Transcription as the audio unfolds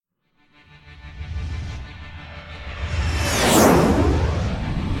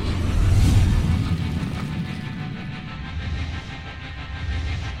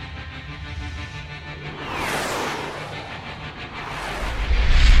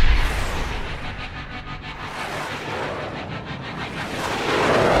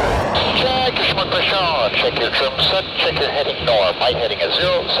set, check your heading north. Light heading is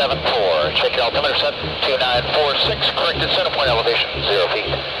 074. Check your altimeter set, 2946. Corrected center point elevation, 0 feet.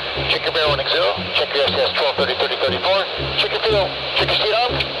 Check your bear warning 0. Check your STS 1230, 30, 34. Check your fuel. Check your speed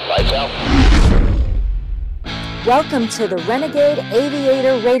on. Lights out. Welcome to the Renegade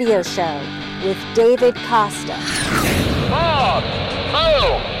Aviator Radio Show with David Costa. Bob,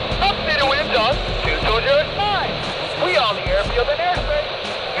 move. Upstate of wind on 220.5. We on the airfield and airspace.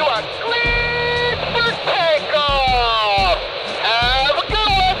 You are cleared for takeoff. Have a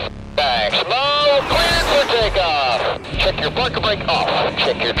good one. Thanks, Mo. Cleared for takeoff. Check your parker brake off.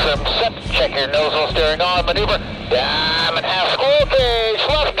 Check your trim set. Check your nozzle steering on. Maneuver. Diamond half square page.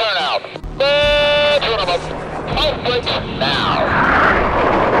 Left turnout. Let's run them up. Off brakes now.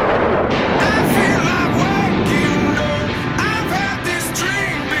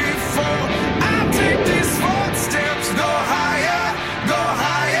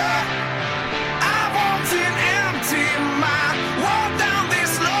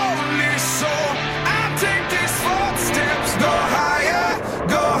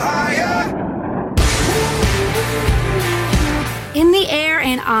 In the air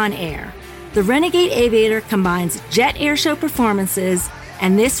and on air, the Renegade Aviator combines jet airshow performances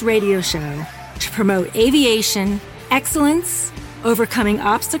and this radio show to promote aviation, excellence, overcoming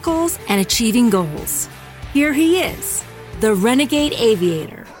obstacles, and achieving goals. Here he is, the Renegade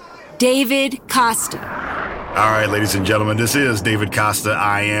Aviator, David Costa. All right, ladies and gentlemen, this is David Costa.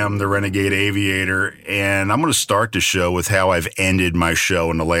 I am the Renegade Aviator, and I'm going to start the show with how I've ended my show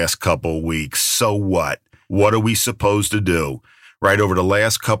in the last couple of weeks. So what? What are we supposed to do? Right over the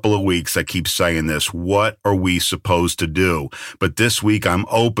last couple of weeks, I keep saying this. What are we supposed to do? But this week, I'm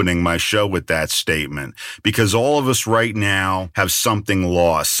opening my show with that statement because all of us right now have something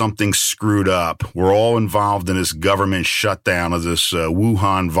lost, something screwed up. We're all involved in this government shutdown of this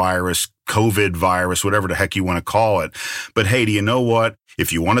Wuhan virus, COVID virus, whatever the heck you want to call it. But hey, do you know what?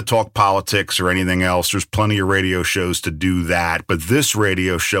 If you want to talk politics or anything else, there's plenty of radio shows to do that. But this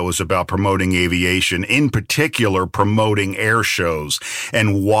radio show is about promoting aviation, in particular, promoting air shows.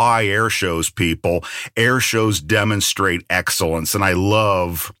 And why air shows, people? Air shows demonstrate excellence. And I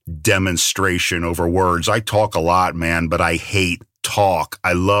love demonstration over words. I talk a lot, man, but I hate talk.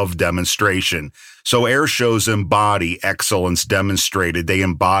 I love demonstration. So air shows embody excellence demonstrated. They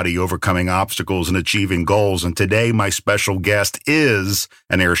embody overcoming obstacles and achieving goals. And today, my special guest is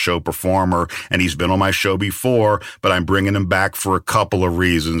an air show performer, and he's been on my show before, but I'm bringing him back for a couple of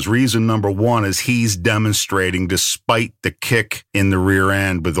reasons. Reason number one is he's demonstrating, despite the kick in the rear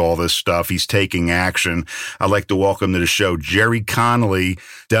end with all this stuff, he's taking action. I'd like to welcome to the show Jerry Conley,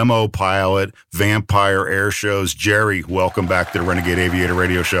 demo pilot, Vampire Air Shows. Jerry, welcome back to the Renegade Aviator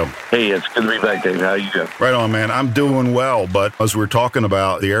Radio Show. Hey, it's good to be back, Dave. How you doing? Right on, man. I'm doing well, but as we're talking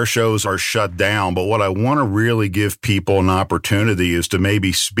about, the air shows are shut down. But what I want to really give people an opportunity is to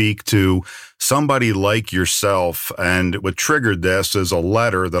maybe speak to somebody like yourself. And what triggered this is a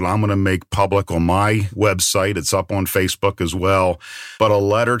letter that I'm going to make public on my website. It's up on Facebook as well, but a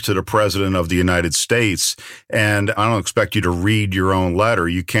letter to the President of the United States. And I don't expect you to read your own letter.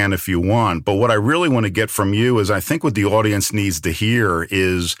 You can if you want. But what I really want to get from you is I think what the audience needs to hear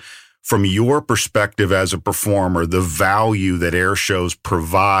is, from your perspective as a performer, the value that air shows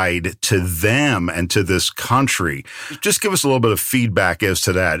provide to them and to this country. Just give us a little bit of feedback as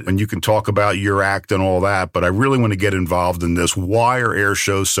to that. And you can talk about your act and all that, but I really want to get involved in this. Why are air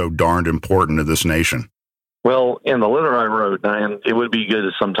shows so darned important to this nation? Well, in the letter I wrote, and it would be good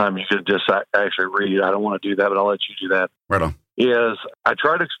if sometime you could just actually read it. I don't want to do that, but I'll let you do that. Right on. Is I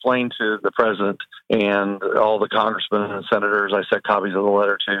try to explain to the president and all the congressmen and senators I sent copies of the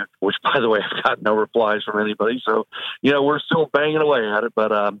letter to, which, by the way, I've got no replies from anybody. So, we're still banging away at it,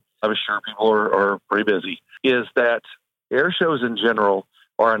 but I'm sure people are pretty busy, is that air shows in general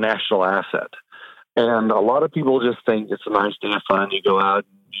are a national asset. And a lot of people just think it's a nice day of fun. You go out,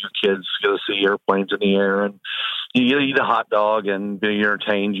 and your kids go see airplanes in the air, and you eat a hot dog and be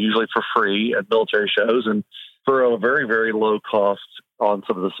entertained, usually for free at military shows, and for a very, very low cost on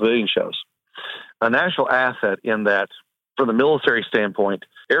some of the civilian shows. A national asset in that, from the military standpoint,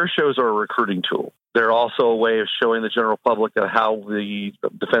 air shows are a recruiting tool. They're also a way of showing the general public how the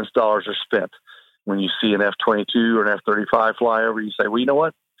defense dollars are spent. When you see an F-22 or an F-35 fly over, you say, well, you know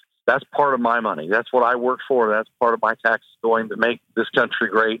what? That's part of my money. That's what I work for. That's part of my taxes going to make this country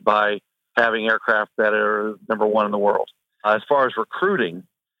great by having aircraft that are number one in the world. As far as recruiting,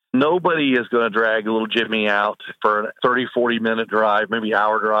 nobody is going to drag a little Jimmy out for a 30, 40-minute drive, maybe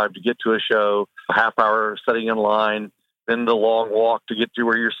hour drive to get to a show, a half hour sitting in line, then the long walk to get to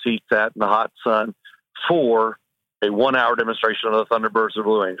where your seat's at in the hot sun for a 1 hour demonstration of the Thunderbirds or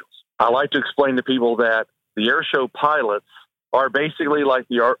Blue Angels. I like to explain to people that the Airshow pilots are basically like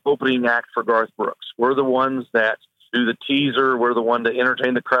the opening act for Garth Brooks. We're the ones that do the teaser. We're the one to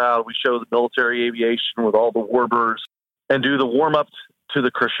entertain the crowd. We show the military aviation with all the warbirds and do the warm-up to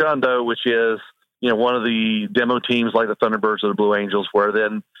the crescendo, which is, one of the demo teams like the Thunderbirds or the Blue Angels, where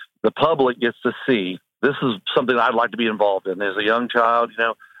then the public gets to see. This is something I'd like to be involved in. As a young child,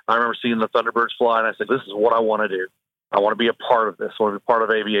 I remember seeing the Thunderbirds fly, and I said, this is what I want to do. I want to be a part of this. I want to be part of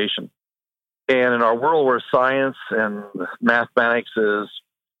aviation. And in our world where science and mathematics is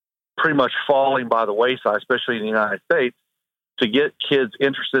pretty much falling by the wayside, especially in the United States, to get kids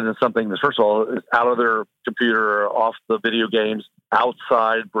interested in something that, first of all, is out of their computer, off the video games,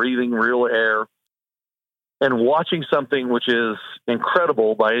 outside, breathing real air, and watching something which is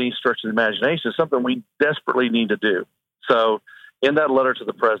incredible by any stretch of the imagination is something we desperately need to do. So in that letter to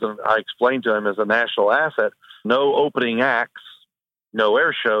the president, I explained to him as a national asset, no opening acts, no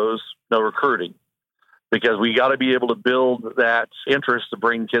air shows, no recruiting, because we got to be able to build that interest to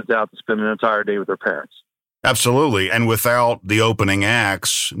bring kids out to spend an entire day with their parents. Absolutely. And without the opening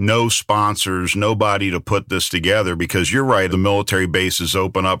acts, no sponsors, nobody to put this together, because you're right, the military bases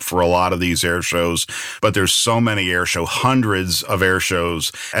open up for a lot of these air shows, but there's so many air shows, hundreds of air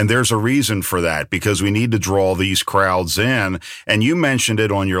shows. And there's a reason for that, because we need to draw these crowds in. And you mentioned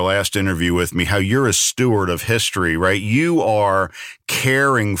it on your last interview with me, how you're a steward of history, right? You are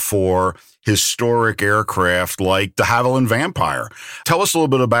caring for historic aircraft like the Havilland Vampire. Tell us a little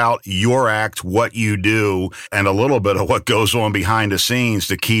bit about your act, what you do, and a little bit of what goes on behind the scenes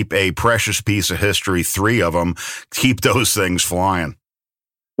to keep a precious piece of history, 3 of them, keep those things flying.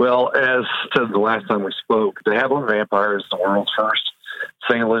 Well, as said the last time we spoke, the Havilland Vampire is the world's first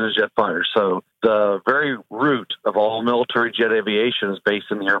single-engine jet fighter. So the very root of all military jet aviation is based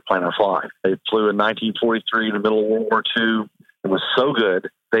in the airplane I fly. It flew in 1943 in the middle of World War II. It was so good,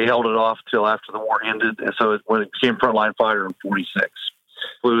 they held it off till after the war ended. And so when it became frontline fighter in 46,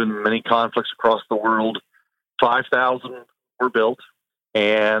 flew in many conflicts across the world. 5,000 were built,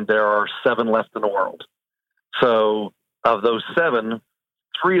 and there are 7 left in the world. So of those 7,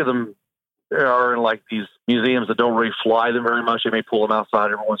 3 of them are in like these museums that don't really fly them very much. They may pull them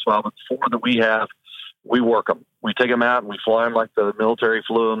outside every once in a while, but 4 that we have, we work them. We take them out and we fly them like the military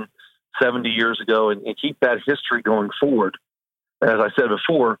flew them 70 years ago and keep that history going forward. As I said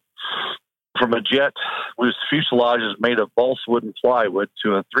before, from a jet whose fuselage is made of balsa wood and plywood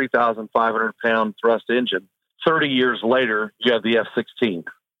to a 3,500-pound thrust engine, 30 years later, you have the F-16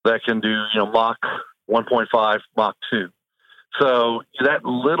 that can do, Mach 1.5, Mach 2. So that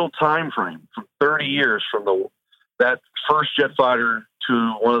little time frame from 30 years from that first jet fighter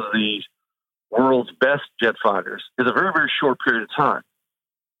to one of the world's best jet fighters is a very, very short period of time.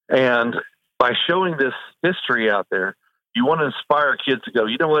 And by showing this history out there, you want to inspire kids to go,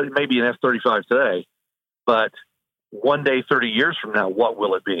 you know what, it may be an F-35 today, but one day, 30 years from now, what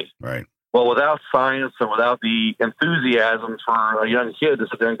will it be? Right. Well, without science and without the enthusiasm for a young kid to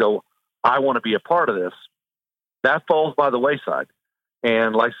sit there and go, I want to be a part of this, that falls by the wayside.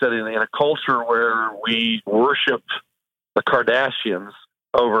 And like I said, in a culture where we worship the Kardashians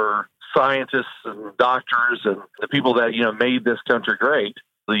over scientists and doctors and the people that, made this country great,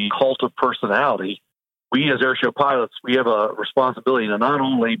 the cult of personality, we as airshow pilots, we have a responsibility to not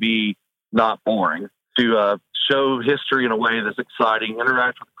only be not boring, to show history in a way that's exciting,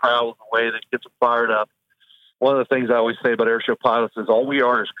 interact with the crowd in a way that gets them fired up. One of the things I always say about airshow pilots is all we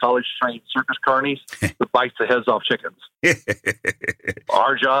are is college-trained circus carnies that bites the heads off chickens.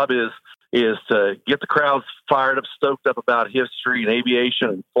 Our job is to get the crowds fired up, stoked up about history and aviation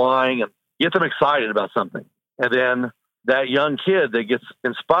and flying, and get them excited about something. And then that young kid that gets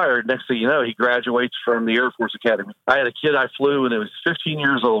inspired, next thing you know, he graduates from the Air Force Academy. I had a kid I flew when he was 15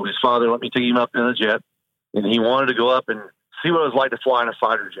 years old. His father let me take him up in a jet, and he wanted to go up and see what it was like to fly in a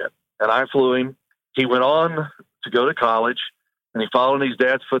fighter jet. And I flew him. He went on to go to college, and he followed in his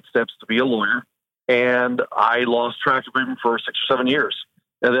dad's footsteps to be a lawyer. And I lost track of him for 6 or 7 years.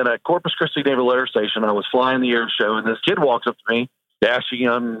 And then at Corpus Christi Naval Air Station, I was flying the air show, and this kid walks up to me, dashing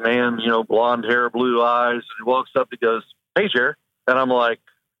young man, blonde hair, blue eyes. And he walks up and goes, "Hey, Jer." And I'm like,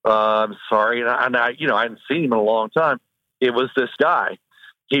 I'm sorry. And I hadn't seen him in a long time. It was this guy.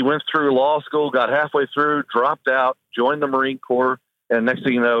 He went through law school, got halfway through, dropped out, joined the Marine Corps. And next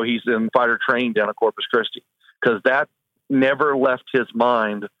thing you know, he's in fighter training down at Corpus Christi, because that never left his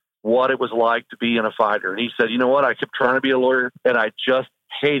mind what it was like to be in a fighter. And he said, you know what? I kept trying to be a lawyer, and I just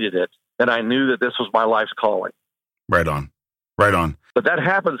hated it. And I knew that this was my life's calling. Right on. Right on. But that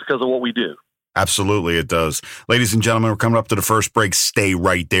happens because of what we do. Absolutely, it does. Ladies and gentlemen, we're coming up to the first break. Stay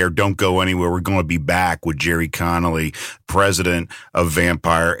right there. Don't go anywhere. We're going to be back with Jerry Conley, president of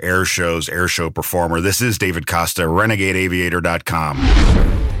Vampire Airshow's airshow performer. This is David Costa, RenegadeAviator.com.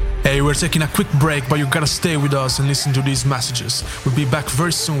 Hey, we're taking a quick break, but you gotta stay with us and listen to these messages. We'll be back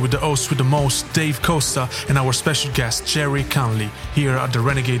very soon with the host with the most, Dave Costa, and our special guest, Jerry Conley, here at the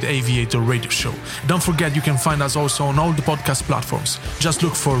Renegade Aviator radio show. Don't forget, you can find us also on all the podcast platforms. Just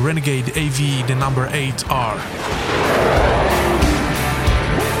look for Renegade AVE, the number 8R.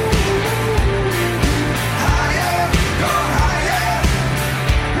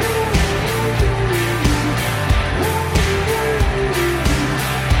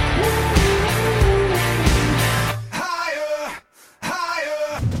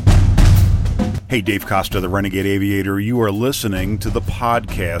 Hey, Dave Costa, the Renegade Aviator. You are listening to the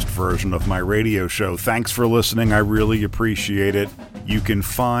podcast version of my radio show. Thanks for listening. I really appreciate it. You can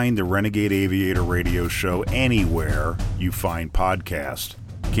find the Renegade Aviator radio show anywhere you find podcasts.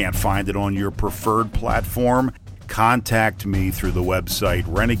 Can't find it on your preferred platform? Contact me through the website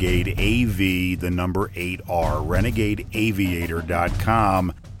Renegade AV, the number 8R,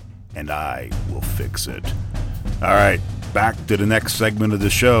 RenegadeAviator.com, and I will fix it. All right. Back to the next segment of the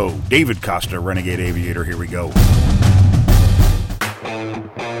show. David Costa, Renegade Aviator. Here we go.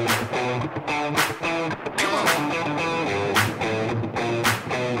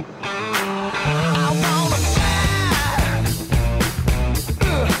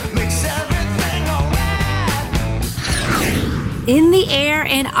 In the air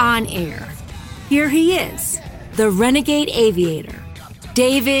and on air, here he is, the Renegade Aviator,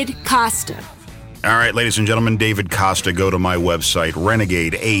 David Costa. All right, ladies and gentlemen, David Costa. Go to my website,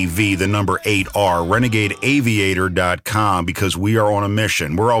 Renegade AV, the number 8R, RenegadeAviator.com, because we are on a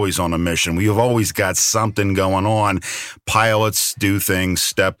mission. We're always on a mission. We have always got something going on. Pilots do things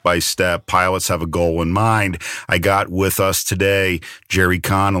step by step. Pilots have a goal in mind. I got with us today Jerry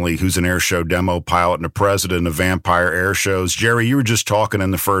Conley, who's an airshow demo pilot and the president of Vampire Airshows. Jerry, you were just talking in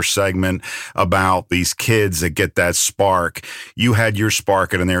the first segment about these kids that get that spark. You had your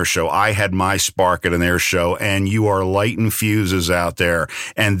spark at an airshow. I had my spark at an airshow, and you are lighting fuses out there.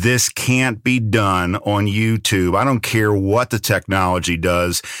 And this can't be done on YouTube. I don't care what the technology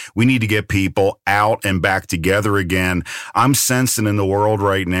does. We need to get people out and back together again. I'm sensing in the world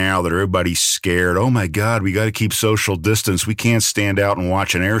right now that everybody's scared. Oh my God, we got to keep social distance. We can't stand out and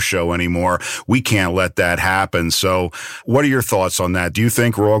watch an airshow anymore. We can't let that happen. So what are your thoughts on that? Do you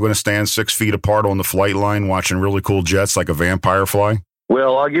think we're all going to stand 6 feet apart on the flight line watching really cool jets like a vampire fly?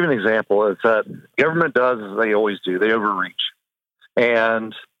 Well, I'll give you an example. It's that government does as they always do. They overreach.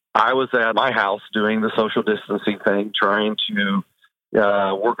 And I was at my house doing the social distancing thing, trying to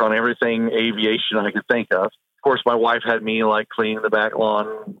work on everything aviation I could think of. Of course, my wife had me like cleaning the back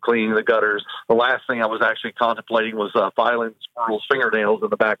lawn, cleaning the gutters. The last thing I was actually contemplating was filing squirrels' fingernails in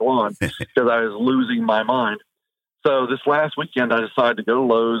the back lawn because I was losing my mind. So this last weekend, I decided to go to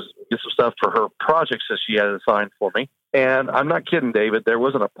Lowe's, get some stuff for her projects that she had assigned for me. And I'm not kidding, David. There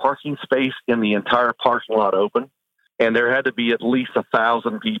wasn't a parking space in the entire parking lot open, and there had to be at least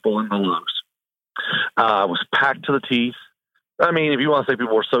 1,000 people in the Lowe's. It was packed to the teeth. I mean, if you want to say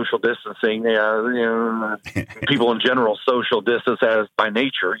people were social distancing, people in general social distance as by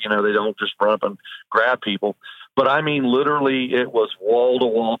nature. They don't just run up and grab people. But I mean, literally, it was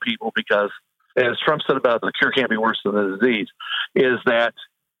wall-to-wall people because, as Trump said about the cure can't be worse than the disease, is that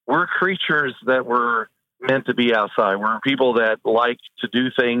we're creatures that were meant to be outside. We're people that like to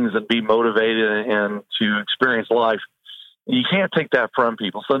do things and be motivated and to experience life. You can't take that from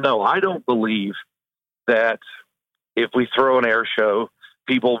people. So no, I don't believe that if we throw an air show,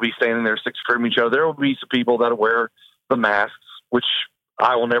 people will be standing there 6 feet from each other. There will be some people that wear the masks, which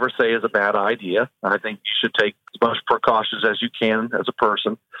I will never say is a bad idea. I think you should take as much precautions as you can as a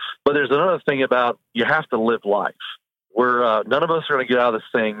person. But there's another thing about you have to live life. None of us are going to get out of this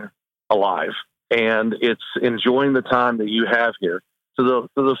thing alive. And it's enjoying the time that you have here to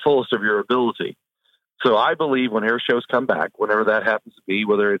the fullest of your ability. So I believe when air shows come back, whenever that happens to be,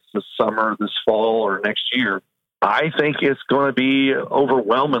 whether it's this summer, this fall, or next year, I think it's going to be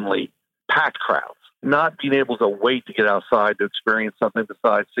overwhelmingly packed crowds. Not being able to wait to get outside to experience something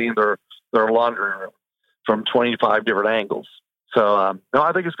besides seeing their laundry room from 25 different angles. So, no,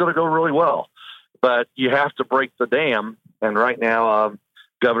 I think it's going to go really well. But you have to break the dam. And right now,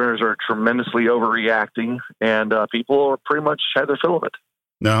 governors are tremendously overreacting, and people are pretty much had their fill of it.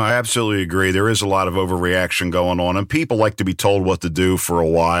 No, I absolutely agree. There is a lot of overreaction going on, and people like to be told what to do for a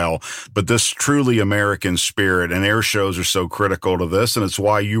while. But this truly American spirit, and air shows are so critical to this, and it's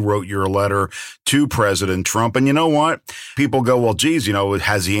why you wrote your letter to President Trump. And you know what? People go, well, geez,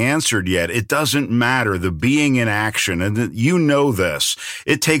 has he answered yet? It doesn't matter. The being in action, and you know this,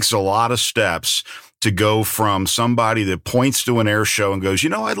 it takes a lot of steps to go from somebody that points to an air show and goes,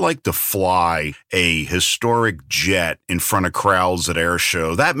 I'd like to fly a historic jet in front of crowds at air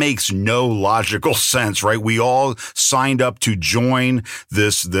show. That makes no logical sense, right? We all signed up to join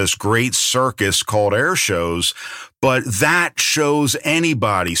this great circus called air shows, but that shows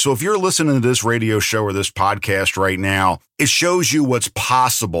anybody. So if you're listening to this radio show or this podcast right now, it shows you what's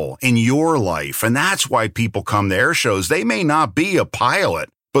possible in your life. And that's why people come to air shows. They may not be a pilot,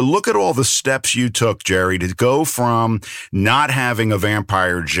 but look at all the steps you took, Jerry, to go from not having a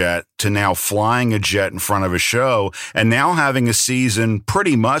Vampire jet to now flying a jet in front of a show, and now having a season,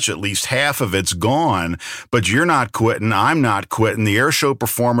 pretty much at least half of it's gone. But you're not quitting. I'm not quitting. The air show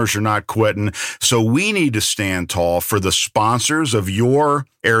performers are not quitting. So we need to stand tall for the sponsors of your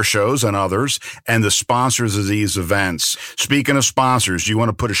air shows and others, and the sponsors of these events. Speaking of sponsors, do you want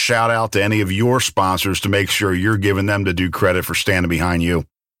to put a shout out to any of your sponsors to make sure you're giving them the due credit for standing behind you?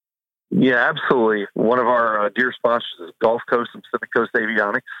 Yeah, absolutely. One of our dear sponsors is Gulf Coast and Pacific Coast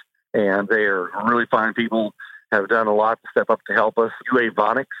Avionics, and they are really fine people, have done a lot to step up to help us.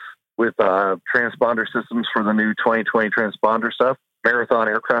 UAvonics with transponder systems for the new 2020 transponder stuff, Marathon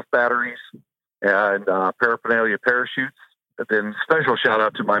aircraft batteries, and paraphernalia parachutes. And then special shout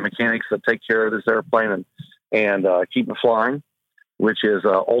out to my mechanics that take care of this airplane and keep it flying, which is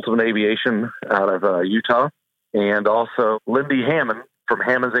Ultimate Aviation out of Utah, and also Lindy Hammond from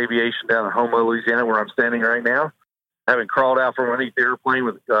Hammond's Aviation down in Houma, Louisiana, where I'm standing right now, having crawled out from underneath the airplane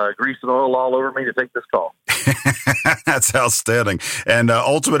with grease and oil all over me to take this call. That's outstanding. And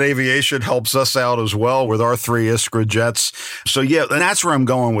Ultimate Aviation helps us out as well with our 3 Iskra jets. So, yeah, and that's where I'm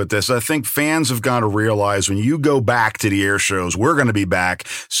going with this. I think fans have got to realize when you go back to the air shows, we're going to be back,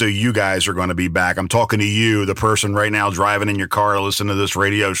 so you guys are going to be back. I'm talking to you, the person right now driving in your car listening to this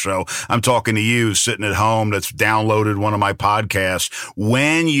radio show. I'm talking to you sitting at home that's downloaded one of my podcasts.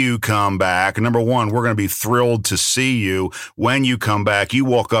 When you come back, number one, we're going to be thrilled to see you. When you come back, you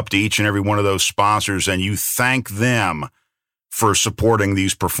walk up to each and every one of those sponsors and you thank them for supporting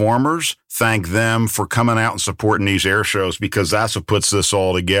these performers. Thank them for coming out and supporting these air shows, because that's what puts this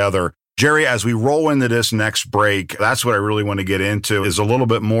all together. Jerry, as we roll into this next break, that's what I really want to get into, is a little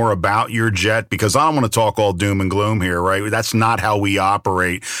bit more about your jet, because I don't want to talk all doom and gloom here, right? That's not how we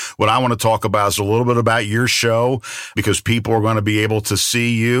operate. What I want to talk about is a little bit about your show, because people are going to be able to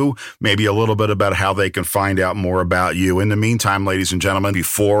see you, maybe a little bit about how they can find out more about you. In the meantime, ladies and gentlemen,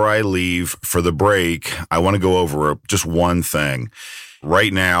 before I leave for the break, I want to go over just one thing.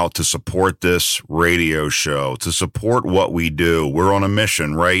 Right now, to support this radio show, to support what we do, we're on a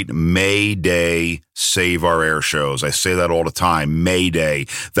mission, right? Mayday, save our air shows. I say that all the time. Mayday.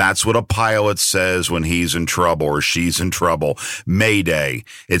 That's what a pilot says when he's in trouble or she's in trouble. Mayday.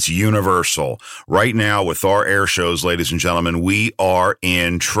 It's universal. Right now, with our air shows, ladies and gentlemen, we are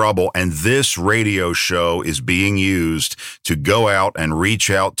in trouble. And this radio show is being used to go out and reach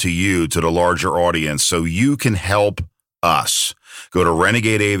out to you, to the larger audience, so you can help us. Go to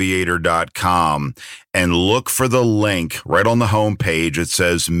renegadeaviator.com and look for the link right on the homepage. It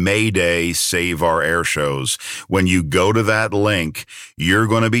says Mayday, Save Our Air Shows. When you go to that link, you're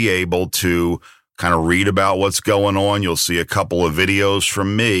going to be able to kind of read about what's going on. You'll see a couple of videos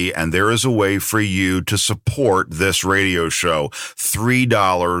from me, and there is a way for you to support this radio show.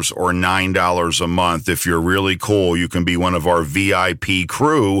 $3 or $9 a month. If you're really cool, you can be one of our VIP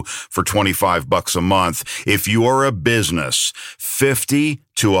crew for $25 a month. If you are a business, $50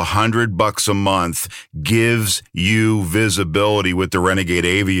 to $100 a month gives you visibility with the Renegade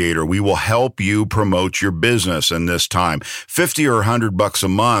Aviator. We will help you promote your business in this time. $50 or $100 a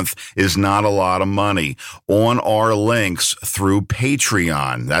month is not a lot of money. On our links through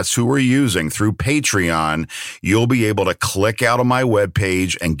Patreon, that's who we're using, through Patreon, you'll be able to click out of my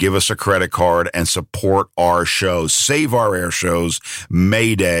webpage and give us a credit card and support our shows. Save our air shows.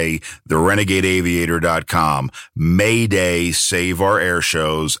 Mayday, therenegadeaviator.com. Mayday, save our air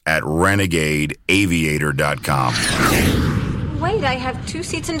shows at renegadeaviator.com. Wait, I have 2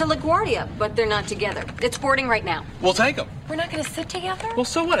 seats into LaGuardia, but they're not together. It's boarding right now. We'll take them. We're not going to sit together? Well,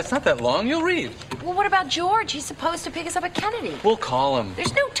 so what? It's not that long. You'll read. Well, what about George? He's supposed to pick us up at Kennedy. We'll call him.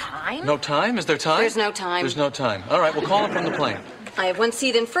 There's no time. No time? Is there time? There's no time. There's no time. All right, we'll call him from the plane. I have 1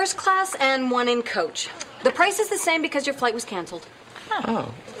 seat in first class and 1 in coach. The price is the same because your flight was canceled.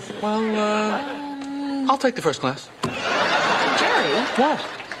 Oh, well, I'll take the first class. Jerry. What?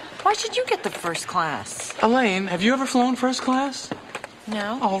 Why should you get the first class? Elaine, have you ever flown first class?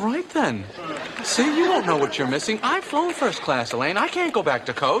 No. All right, then. See, you won't know what you're missing. I've flown first class, Elaine. I can't go back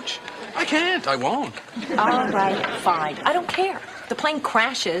to coach. I can't. I won't. All right, fine. I don't care. If the plane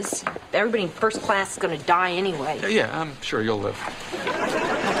crashes, everybody in first class is going to die anyway. Yeah, I'm sure you'll live.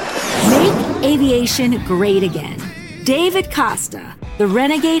 Make aviation great again. David Costa, the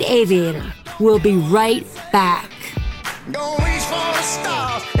Renegade Aviator, will be right back. Don't reach for the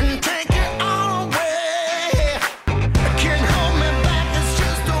stars and take it all away. Can't hold me back, it's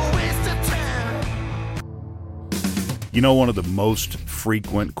just a waste of time. You know, one of the most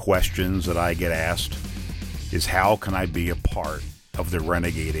frequent questions that I get asked is, how can I be a part of the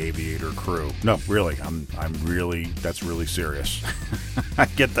Renegade Aviator crew? No, really, that's really serious. I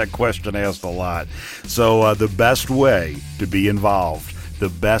get that question asked a lot. So the best way to be involved, the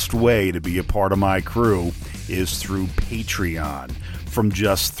best way to be a part of my crew is through Patreon. From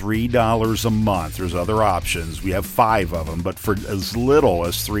just $3 a month, there's other options. We have 5 of them, but for as little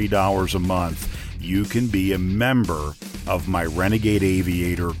as $3 a month, you can be a member of my Renegade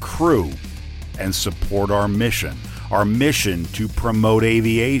Aviator crew and support our mission. Our mission to promote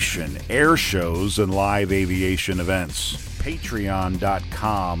aviation, air shows, and live aviation events.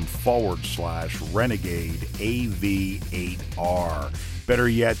 Patreon.com/Renegade AV8R. Better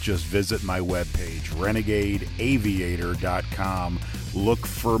yet, just visit my webpage, RenegadeAviator.com. Look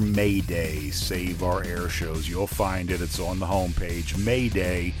for Mayday, Save Our Air Shows. You'll find it. It's on the homepage.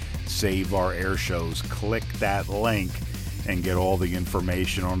 Mayday, Save Our Air Shows. Click that link and get all the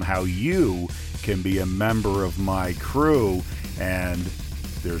information on how you can be a member of my crew, and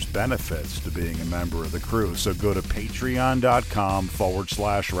there's benefits to being a member of the crew. So go to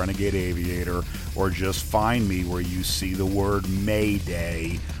patreon.com/Renegade Aviator, or just find me where you see the word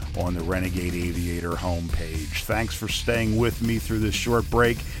Mayday on the Renegade Aviator homepage. Thanks for staying with me through this short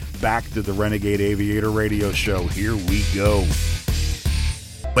break. Back to the Renegade Aviator radio show. Here we go.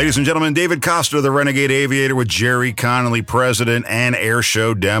 Ladies and gentlemen, David Costa, the Renegade Aviator, with Jerry Conley, president and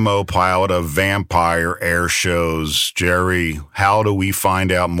airshow demo pilot of Vampire Air Shows. Jerry, how do we find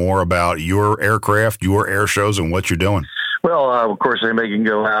out more about your aircraft, your air shows, and what you're doing? Well, of course, anybody can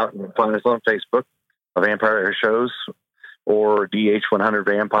go out and find us on Facebook, Vampire Air Shows, or DH100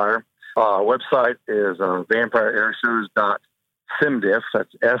 Vampire. Website is vampireairshows.simdiff.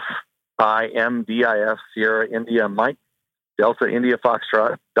 That's SIMDIF, Sierra India Mike, Delta India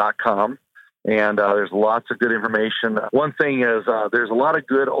Foxtrot.com. And there's lots of good information. One thing is there's a lot of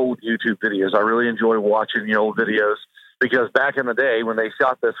good old YouTube videos. I really enjoy watching the old videos, because back in the day when they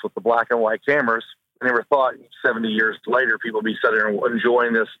shot this with the black and white cameras, I never thought 70 years later people would be sitting there and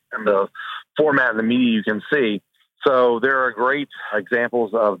enjoying this in the format and the media you can see. So there are great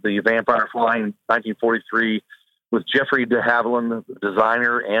examples of the Vampire flying 1943 with Jeffrey de Havilland, the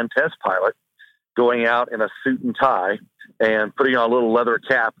designer and test pilot, going out in a suit and tie and putting on a little leather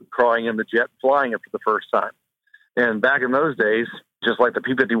cap, crawling in the jet, flying it for the first time. And back in those days, just like the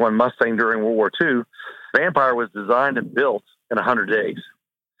P-51 Mustang during World War II, Vampire was designed and built in 100 days.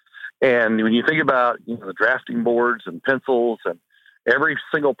 And when you think about the drafting boards and pencils and every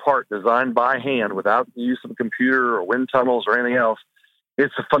single part designed by hand without the use of a computer or wind tunnels or anything else,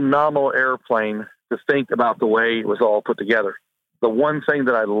 it's a phenomenal airplane to think about the way it was all put together. The one thing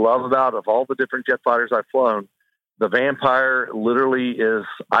that I love about, of all the different jet fighters I've flown, the Vampire literally is,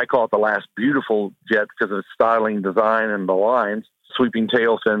 I call it the last beautiful jet because of its styling, design, and the lines, sweeping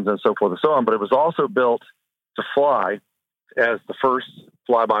tail fins and so forth and so on. But it was also built to fly as the first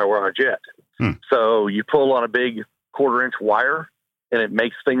fly-by-wire jet. So you pull on a big quarter-inch wire, and it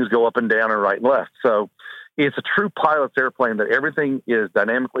makes things go up and down and right and left. So it's a true pilot's airplane that everything is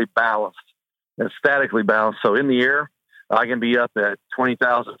dynamically balanced and statically balanced. So in the air, I can be up at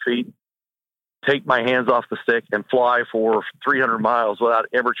 20,000 feet, take my hands off the stick, and fly for 300 miles without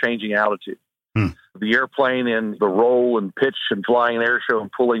ever changing altitude. The airplane in the roll and pitch and flying an air show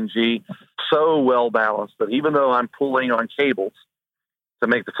and pulling G, so well balanced that even though I'm pulling on cables to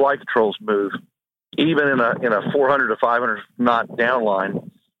make the flight controls move, even in a 400 to 500 knot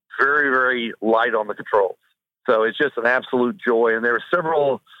downline, very, very light on the controls. So it's just an absolute joy. And there are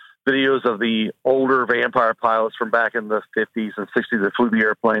several videos of the older Vampire pilots from back in the 50s and 60s that flew the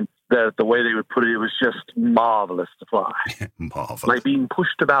airplane, that the way they would put it, it was just marvelous to fly. Marvelous. Like being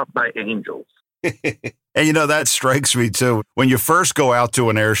pushed about by angels. And, that strikes me, too. When you first go out to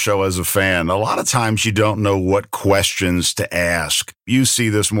an air show as a fan, a lot of times you don't know what questions to ask. You see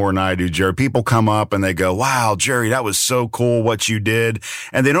this more than I do, Jerry. People come up and they go, wow, Jerry, that was so cool what you did.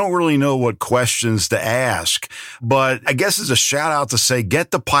 And they don't really know what questions to ask. But I guess it's a shout out to say,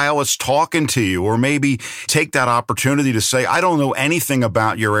 get the pilots talking to you, or maybe take that opportunity to say, I don't know anything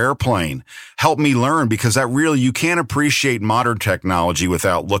about your airplane. Help me learn, because you can't appreciate modern technology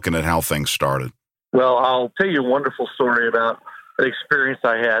without looking at how things started. Well, I'll tell you a wonderful story about an experience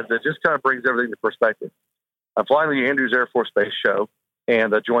I had that just kind of brings everything to perspective. I'm flying the Andrews Air Force Base show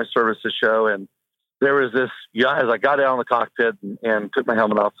and the Joint Services show, and there was this, as I got out in the cockpit and took my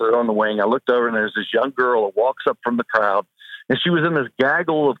helmet off, put it on the wing, I looked over and there's this young girl that walks up from the crowd, and she was in this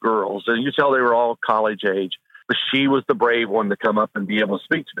gaggle of girls, and you tell they were all college age, but she was the brave one to come up and be able to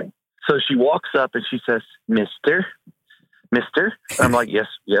speak to me. So she walks up and she says, Mister. I'm like, yes,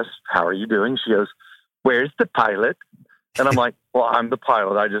 how are you doing? She goes, where's the pilot? And I'm like, well, I'm the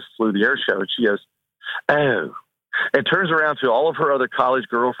pilot. I just flew the air show. And she goes, oh. And turns around to all of her other college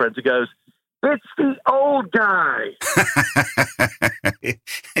girlfriends and goes, it's the old guy.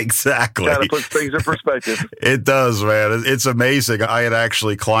 Exactly. Kind of puts things in perspective. It does, man. It's amazing. I had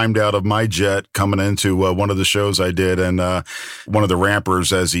actually climbed out of my jet coming into one of the shows I did, and one of the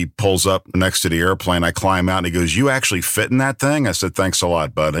rampers, as he pulls up next to the airplane, I climb out and he goes, you actually fit in that thing? I said, thanks a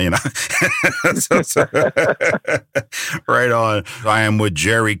lot, bud. Right on. I am with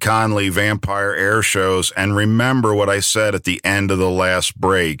Jerry Conley, Vampire Air Shows. And remember what I said at the end of the last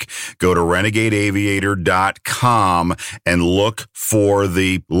break. Go to renegadeaviator.com and look for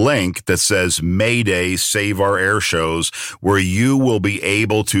the link that says Mayday, Save Our Air Shows, where you will be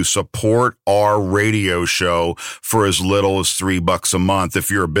able to support our radio show for as little as $3 a month. If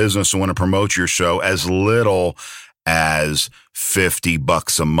you're a business and want to promote your show, as little as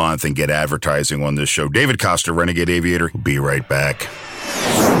 $50 a month, and get advertising on this show. David Costa, Renegade Aviator. We'll be right back.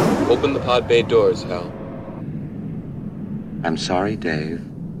 Open the pod bay doors, Hal. I'm sorry, Dave.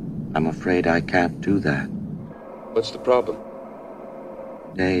 I'm afraid I can't do that. What's the problem?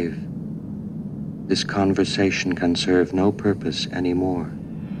 Dave, this conversation can serve no purpose anymore.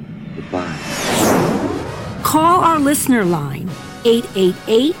 Goodbye. Call our listener line,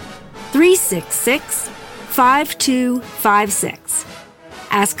 888-366-5256.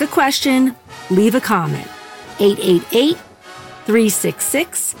 Ask a question, leave a comment.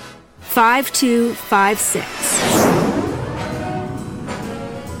 888-366-5256.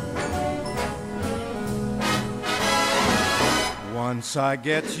 Once I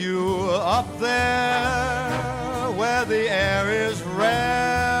get you up there where the air is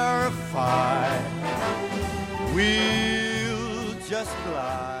rarefied, we'll just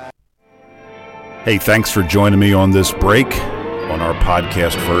glide. Hey, thanks for joining me on this break on our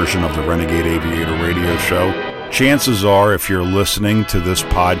podcast version of the Renegade Aviator radio show. Chances are, if you're listening to this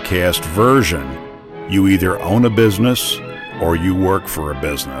podcast version, you either own a business or you work for a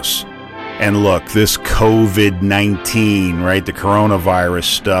business. And look, this COVID-19, right, the coronavirus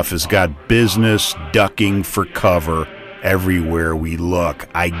stuff has got business ducking for cover everywhere we look.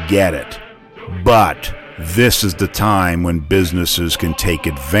 I get it. But this is the time when businesses can take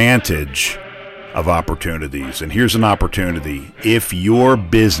advantage of opportunities. And here's an opportunity. If your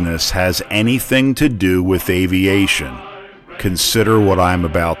business has anything to do with aviation, consider what I'm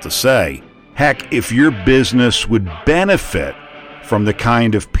about to say. Heck, if your business would benefit from the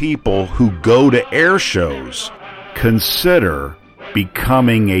kind of people who go to air shows, consider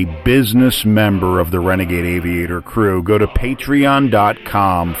becoming a business member of the Renegade Aviator crew. Go to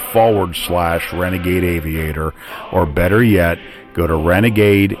patreon.com/Renegade Aviator, or better yet, go to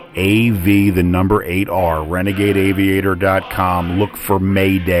Renegade AV, the number 8R, renegadeaviator.com. Look for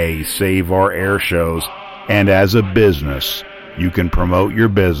Mayday, Save Our Air Shows. And as a business, you can promote your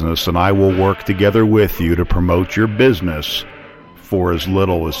business, and I will work together with you to promote your business for as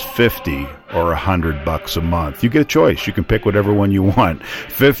little as $50 or $100 a month. You get a choice. You can pick whatever one you want,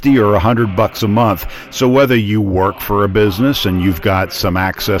 $50 or $100 a month. So whether you work for a business and you've got some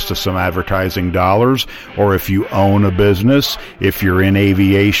access to some advertising dollars, or if you own a business, if you're in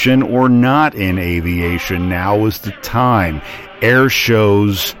aviation or not in aviation, now is the time. Air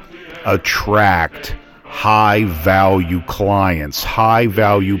shows attract high-value clients,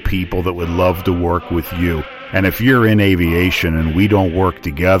 high-value people that would love to work with you. And if you're in aviation and we don't work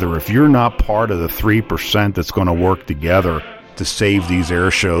together, if you're not part of the 3% that's going to work together to save these air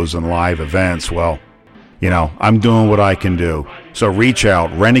shows and live events, well, I'm doing what I can do. So reach out,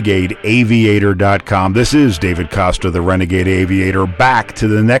 renegadeaviator.com. This is David Costa, the Renegade Aviator, back to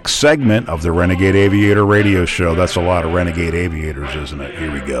the next segment of the Renegade Aviator radio show. That's a lot of Renegade Aviators, isn't it?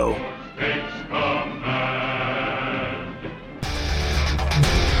 Here we go.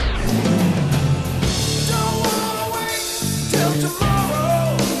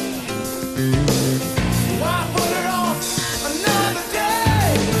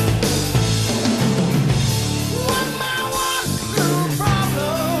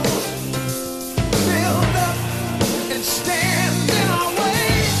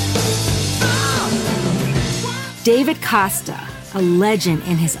 David Costa, a legend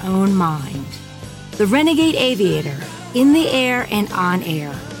in his own mind. The Renegade Aviator, in the air and on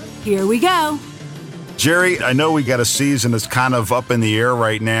air. Here we go. Jerry, I know we got a season that's kind of up in the air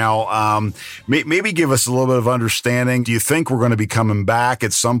right now. Maybe give us a little bit of understanding. Do you think we're going to be coming back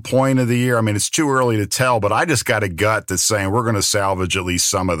at some point of the year? I mean, it's too early to tell, but I just got a gut that's saying we're going to salvage at least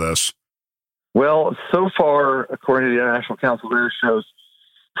some of this. Well, so far, according to the International Council of Air Shows,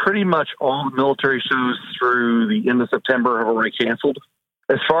 pretty much all the military shows through the end of September have already canceled.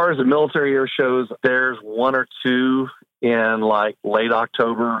 As far as the military air shows, there's one or two in like late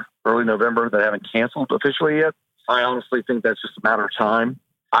October, early November that haven't canceled officially yet. I honestly think that's just a matter of time.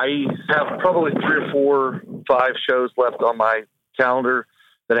 I have probably 3 or 4, 5 shows left on my calendar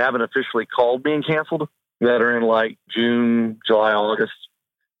that haven't officially called being canceled, that are in like June, July, August,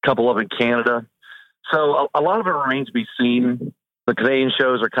 a couple of in Canada. So a lot of it remains to be seen. The Canadian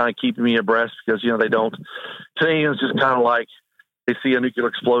shows are kind of keeping me abreast because, Canadians just kind of like, they see a nuclear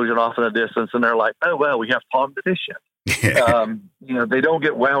explosion off in the distance and they're like, oh, well, we have competition. They don't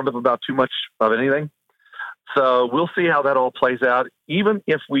get wound up about too much of anything. So we'll see how that all plays out, even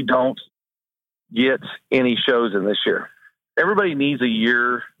if we don't get any shows in this year. Everybody needs a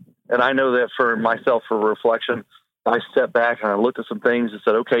year. And I know that for myself, for reflection, I stepped back and I looked at some things and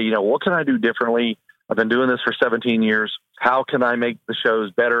said, okay, what can I do differently? I've been doing this for 17 years. How can I make the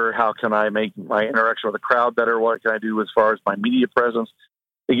shows better? How can I make my interaction with the crowd better? What can I do as far as my media presence?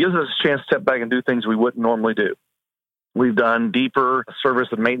 It gives us a chance to step back and do things we wouldn't normally do. We've done deeper service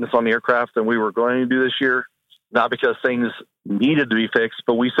and maintenance on the aircraft than we were going to do this year, not because things needed to be fixed,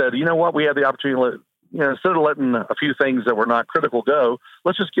 but we said, you know what, we have the opportunity to instead of letting a few things that were not critical go,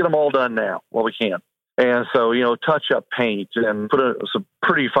 let's just get them all done now while we can. And so, touch up paint and put some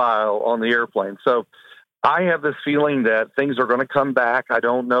pretty file on the airplane. So I have this feeling that things are going to come back. I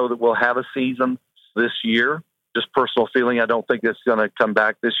don't know that we'll have a season this year. Just personal feeling. I don't think it's going to come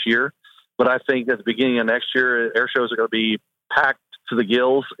back this year. But I think at the beginning of next year, air shows are going to be packed to the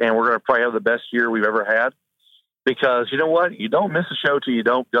gills, and we're going to probably have the best year we've ever had. Because you know what? You don't miss a show till you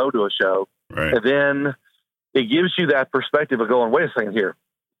don't go to a show. Right. And then it gives you that perspective of going, wait a second here.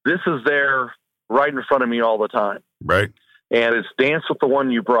 This is there right in front of me all the time. Right. And it's dance with the one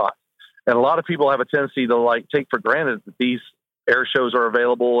you brought. And a lot of people have a tendency to take for granted that these air shows are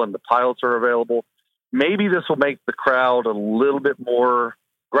available and the pilots are available. Maybe this will make the crowd a little bit more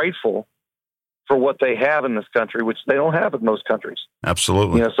grateful for what they have in this country, which they don't have in most countries.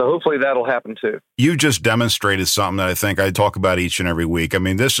 Absolutely. So hopefully that'll happen too. You just demonstrated something that I think I talk about each and every week. I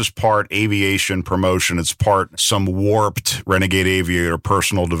mean, this is part aviation promotion. It's part some warped Renegade Aviator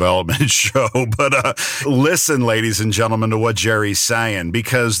personal development show. But listen, ladies and gentlemen, to what Jerry's saying,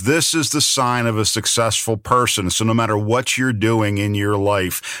 because this is the sign of a successful person. So no matter what you're doing in your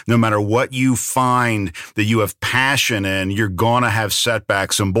life, no matter what you find that you have passion in, you're going to have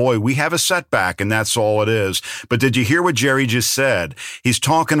setbacks. And boy, we have a setback, and that's all it is. But did you hear what Jerry just said? He's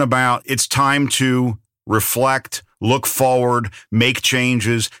talking about it's time to reflect, look forward, make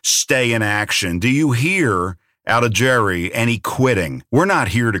changes, stay in action. Do you hear out of Jerry any quitting? We're not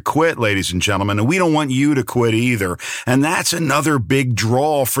here to quit, ladies and gentlemen, and we don't want you to quit either. And that's another big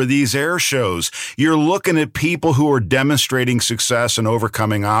draw for these air shows. You're looking at people who are demonstrating success and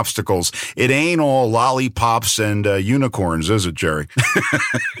overcoming obstacles. It ain't all lollipops and unicorns, is it, Jerry?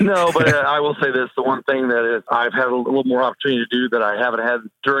 No, but I will say this. The one thing that I've had a little more opportunity to do that I haven't had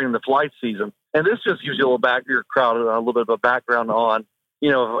during the flight season, and this just gives you a little bit of a background on,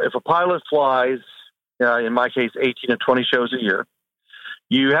 if a pilot flies, in my case, 18 to 20 shows a year,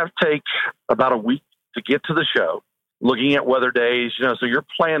 you have to take about a week to get to the show, looking at weather days, so you're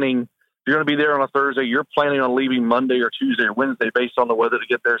planning, you're going to be there on a Thursday, you're planning on leaving Monday or Tuesday or Wednesday based on the weather to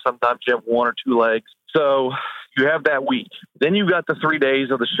get there. Sometimes you have 1 or 2 legs. So you have that week. Then you've got the 3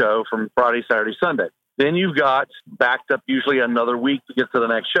 days of the show from Friday, Saturday, Sunday. Then you've got backed up usually another week to get to the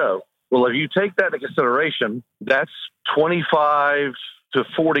next show. Well, if you take that into consideration, that's 25 to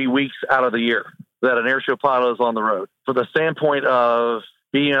 40 weeks out of the year that an airshow pilot is on the road. For the standpoint of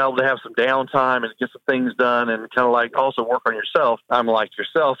being able to have some downtime and get some things done and kind of like also work on yourself. I'm like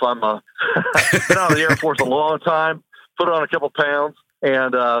yourself. I've been out of the Air Force a long time, put on a couple pounds,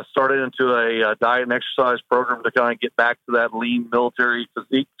 and started into a diet and exercise program to kind of get back to that lean military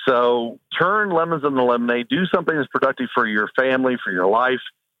physique. So turn lemons into lemonade. Do something that's productive for your family, for your life.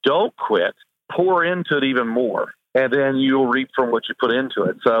 Don't quit. Pour into it even more. And then you'll reap from what you put into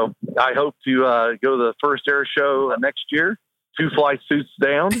it. So I hope to go to the first air show next year, 2 flight suits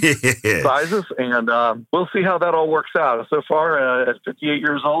down, sizes, and we'll see how that all works out. So far, at 58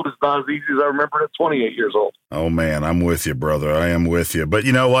 years old, it's not as easy as I remember at 28 years old. Oh, man, I'm with you, brother. I am with you. But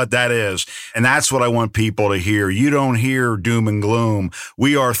you know what that is? And that's what I want people to hear. You don't hear doom and gloom.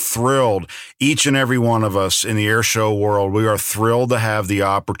 We are thrilled, each and every one of us in the Airshow world, we are thrilled to have the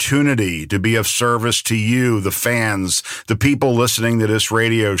opportunity to be of service to you, the fans, the people listening to this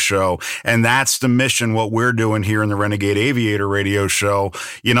radio show. And that's the mission, what we're doing here in the Renegade Aviator radio show.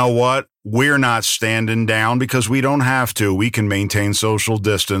 You know what? We're not standing down because we don't have to. We can maintain social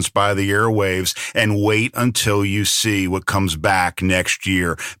distance by the airwaves and wait until you see what comes back next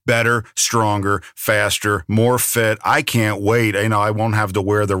year. Better, stronger, faster, more fit. I can't wait. You know, I won't have to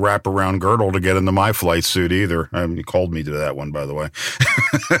wear the wraparound girdle to get into my flight suit either. You called me to that one, by the way.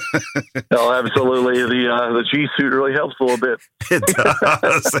 Oh, absolutely. The G suit really helps a little bit. It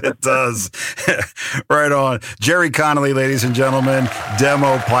does. It does. Right on. Jerry Conley, ladies and gentlemen,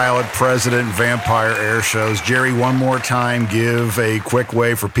 demo pilot, President, Vampire Air Shows. Jerry, one more time, give a quick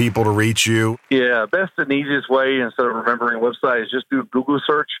way for people to reach you. Yeah, best and easiest way, instead of remembering a website, is just do a Google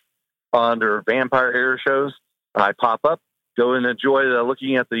search under Vampire Air Shows. I pop up. Go and enjoy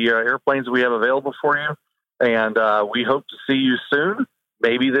looking at the airplanes we have available for you. And we hope to see you soon,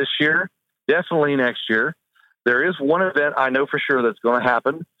 maybe this year, definitely next year. There is one event I know for sure that's going to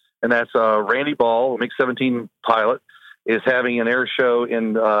happen, and that's Randy Ball, a MiG-17 pilot, is having an air show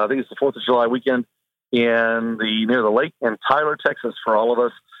in, I think it's the 4th of July weekend near the lake in Tyler, Texas, for all of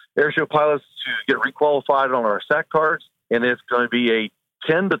us air show pilots to get requalified on our SAC cards. And it's going to be a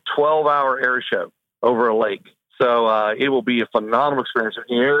 10 to 12 hour air show over a lake. So it will be a phenomenal experience.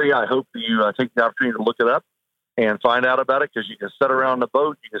 In the area, I hope that you take the opportunity to look it up and find out about it, because you can sit around the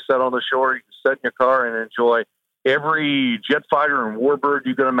boat, you can sit on the shore, you can sit in your car and enjoy every jet fighter and warbird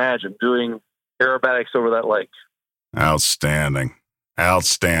you can imagine doing aerobatics over that lake. Outstanding.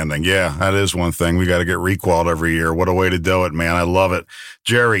 Outstanding. Yeah, that is one thing. We got to get requalled every year. What a way to do it, man. I love it.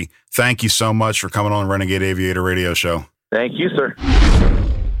 Jerry, thank you so much for coming on the Renegade Aviator radio show. Thank you, sir.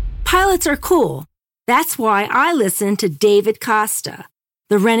 Pilots are cool. That's why I listen to David Costa,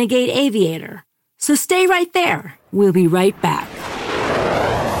 the Renegade Aviator. So stay right there. We'll be right back.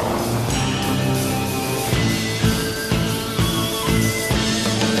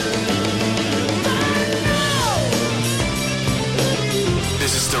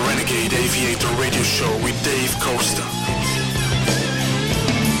 This is the Renegade Aviator radio show with Dave Costa.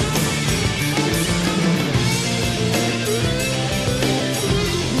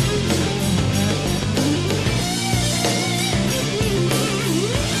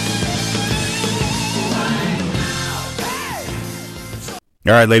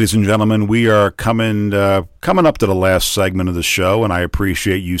 All right, ladies and gentlemen, we are coming up to the last segment of the show, and I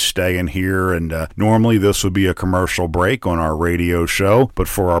appreciate you staying here. And normally this would be a commercial break on our radio show, but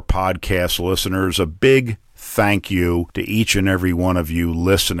for our podcast listeners, a big thank you to each and every one of you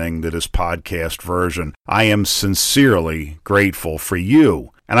listening to this podcast version. I am sincerely grateful for you.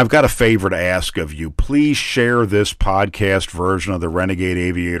 And I've got a favor to ask of you. Please share this podcast version of the Renegade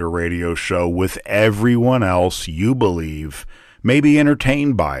Aviator radio show with everyone else you believe may be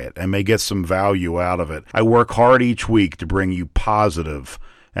entertained by it and may get some value out of it. I work hard each week to bring you positive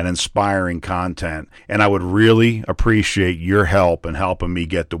and inspiring content, and I would really appreciate your help in helping me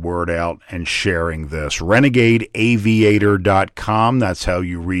get the word out and sharing this. RenegadeAviator.com, that's how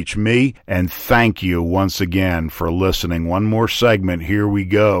you reach me, and thank you once again for listening. One more segment, here we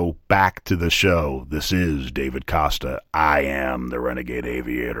go, back to the show. This is David Costa. I am the Renegade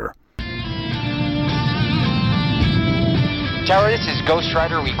Aviator. Tower, this is Ghost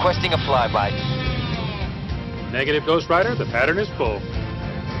Rider requesting a flyby. Negative, Ghost Rider. The pattern is full.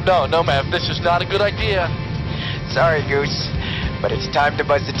 No, ma'am. This is not a good idea. Sorry, Goose, but it's time to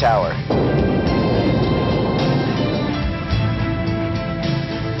buzz the tower.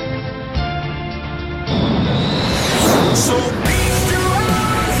 So beat your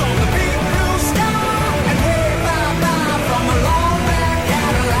eyes on the big blue sky and hey, bye-bye from a long black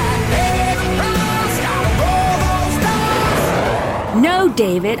Cadillac. Hey, the prize, gotta roll those dice. No,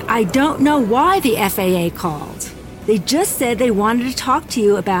 David, I don't know why the FAA called. They just said they wanted to talk to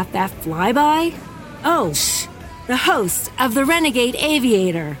you about that flyby. Oh, the host of the Renegade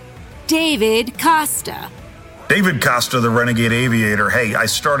Aviator, David Costa. David Costa, the Renegade Aviator. Hey, I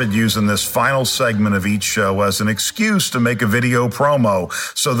started using this final segment of each show as an excuse to make a video promo.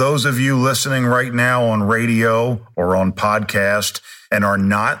 So those of you listening right now on radio or on podcast and are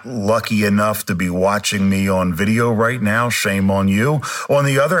not lucky enough to be watching me on video right now, shame on you. On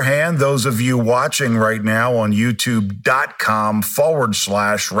the other hand, those of you watching right now on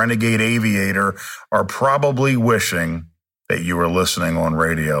youtube.com/Renegade Aviator are probably wishing that you were listening on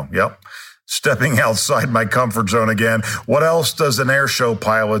radio. Yep. Stepping outside my comfort zone again. What else does an airshow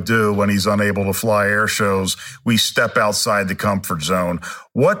pilot do when he's unable to fly air shows? We step outside the comfort zone.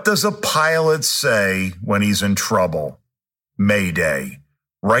 What does a pilot say when he's in trouble? Mayday.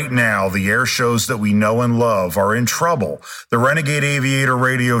 Right now, the air shows that we know and love are in trouble. The Renegade Aviator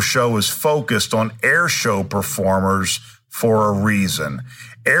radio show is focused on air show performers for a reason.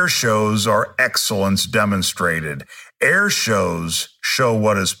 Air shows are excellence demonstrated. Air shows show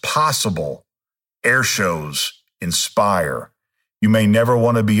what is possible. Air shows inspire. You may never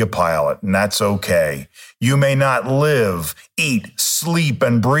want to be a pilot, and that's okay. You may not live, eat, sleep,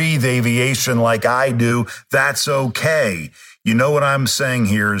 and breathe aviation like I do. That's okay. You know what I'm saying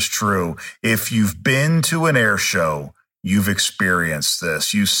here is true. If you've been to an air show, you've experienced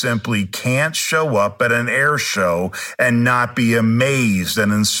this. You simply can't show up at an air show and not be amazed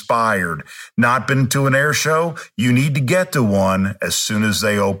and inspired. Not been to an air show? You need to get to one as soon as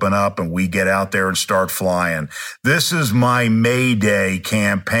they open up and we get out there and start flying. This is my Mayday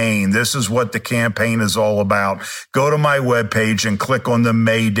campaign. This is what the campaign is all about. Go to my webpage and click on the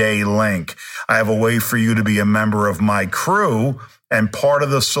Mayday link. I have a way for you to be a member of my crew and part of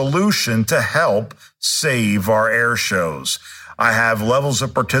the solution to help save our air shows. I have levels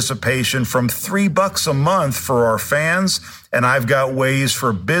of participation from $3 a month for our fans, and I've got ways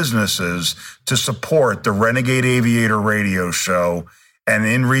for businesses to support the Renegade Aviator radio show. And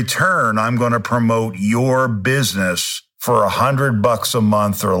in return, I'm going to promote your business for $100 a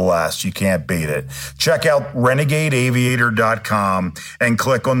month or less. You can't beat it. Check out renegadeaviator.com and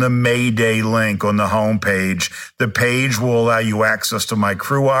click on the Mayday link on the homepage. The page will allow you access to my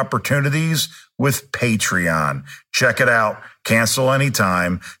crew opportunities with Patreon. Check it out. Cancel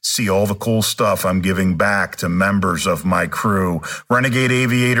anytime. See all the cool stuff I'm giving back to members of my crew.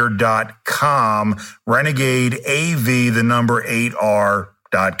 renegadeaviator.com. Renegade AV, the number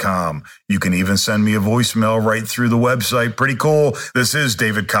 8R.com. You can even send me a voicemail right through the website. Pretty cool. This is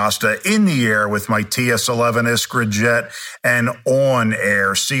David Costa in the air with my TS-11 Iskra jet and on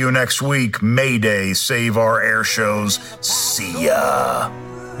air. See you next week. Mayday. Save our air shows. See ya.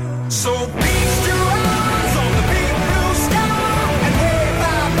 So